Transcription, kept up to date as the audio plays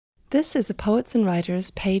This is a Poets and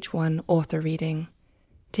Writers Page 1 author reading.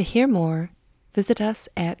 To hear more, visit us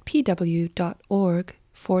at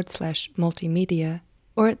pw.org/multimedia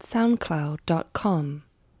or at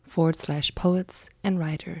soundcloud.com/poets and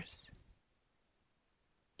writers.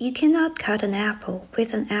 You cannot cut an apple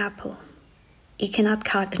with an apple. You cannot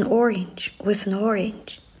cut an orange with an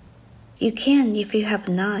orange. You can, if you have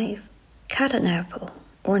a knife, cut an apple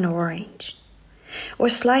or an orange, or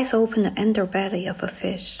slice open the underbelly of a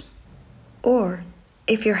fish. Or,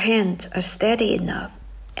 if your hands are steady enough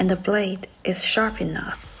and the blade is sharp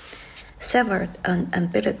enough, sever an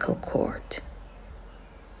umbilical cord.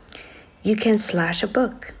 You can slash a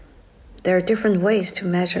book. There are different ways to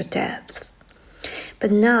measure depth,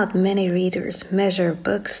 but not many readers measure a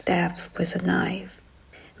book's depth with a knife,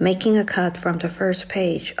 making a cut from the first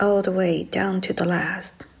page all the way down to the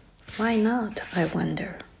last. Why not, I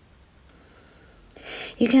wonder?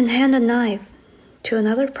 You can hand a knife to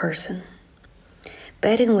another person,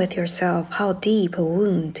 betting with yourself how deep a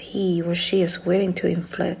wound he or she is willing to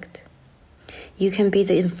inflict. You can be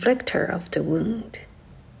the inflictor of the wound.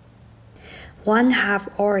 One half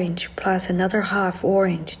orange plus another half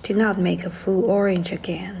orange do not make a full orange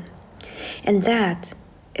again. And that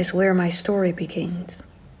is where my story begins.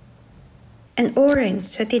 An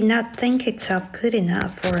orange that did not think itself good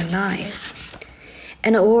enough for a knife.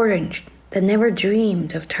 An orange that never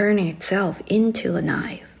dreamed of turning itself into a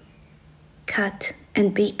knife. Cut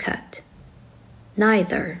and be cut.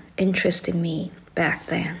 Neither interested me back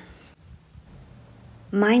then.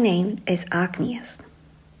 My name is Agnes,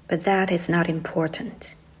 but that is not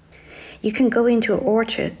important. You can go into an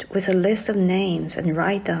orchard with a list of names and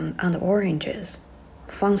write them on the oranges.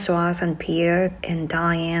 Françoise and Pierre and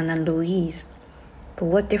Diane and Louise. But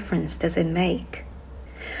what difference does it make?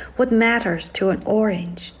 What matters to an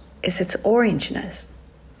orange is its orangeness.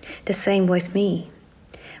 The same with me.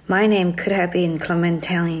 My name could have been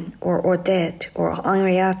Clementine or Odette or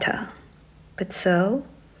Henrietta. But so?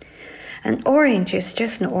 An orange is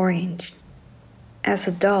just an orange. As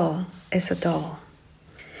a doll is a doll.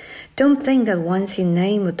 Don't think that once you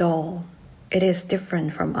name a doll, it is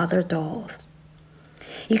different from other dolls.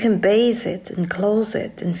 You can bathe it and clothe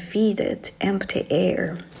it and feed it empty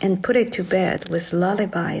air and put it to bed with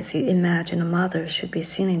lullabies you imagine a mother should be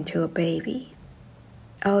singing to a baby.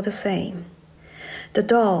 All the same, the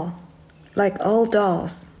doll, like all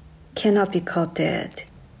dolls, cannot be called dead,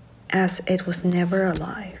 as it was never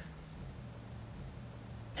alive.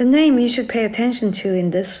 The name you should pay attention to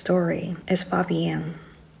in this story is Fabienne.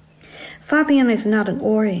 Fabienne is not an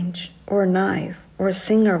orange or a knife or a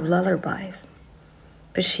singer of lullabies,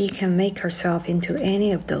 but she can make herself into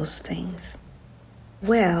any of those things.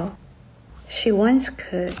 Well, she once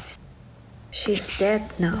could. She's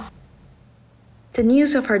dead now. The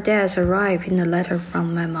news of her death arrived in a letter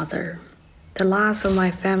from my mother, the last of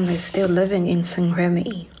my family still living in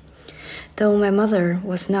Saint-Rémy, though my mother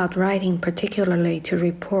was not writing particularly to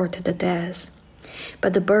report the death,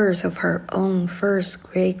 but the birth of her own first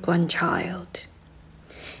great-grandchild.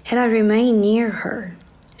 Had I remained near her,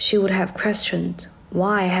 she would have questioned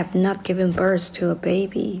why I have not given birth to a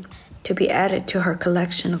baby to be added to her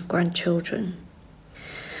collection of grandchildren.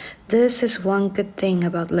 This is one good thing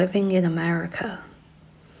about living in America.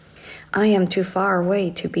 I am too far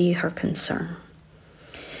away to be her concern.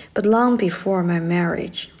 But long before my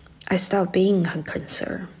marriage, I stopped being her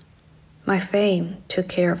concern. My fame took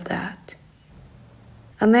care of that.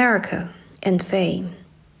 America and fame,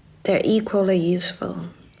 they're equally useful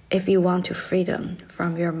if you want to freedom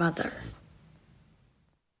from your mother.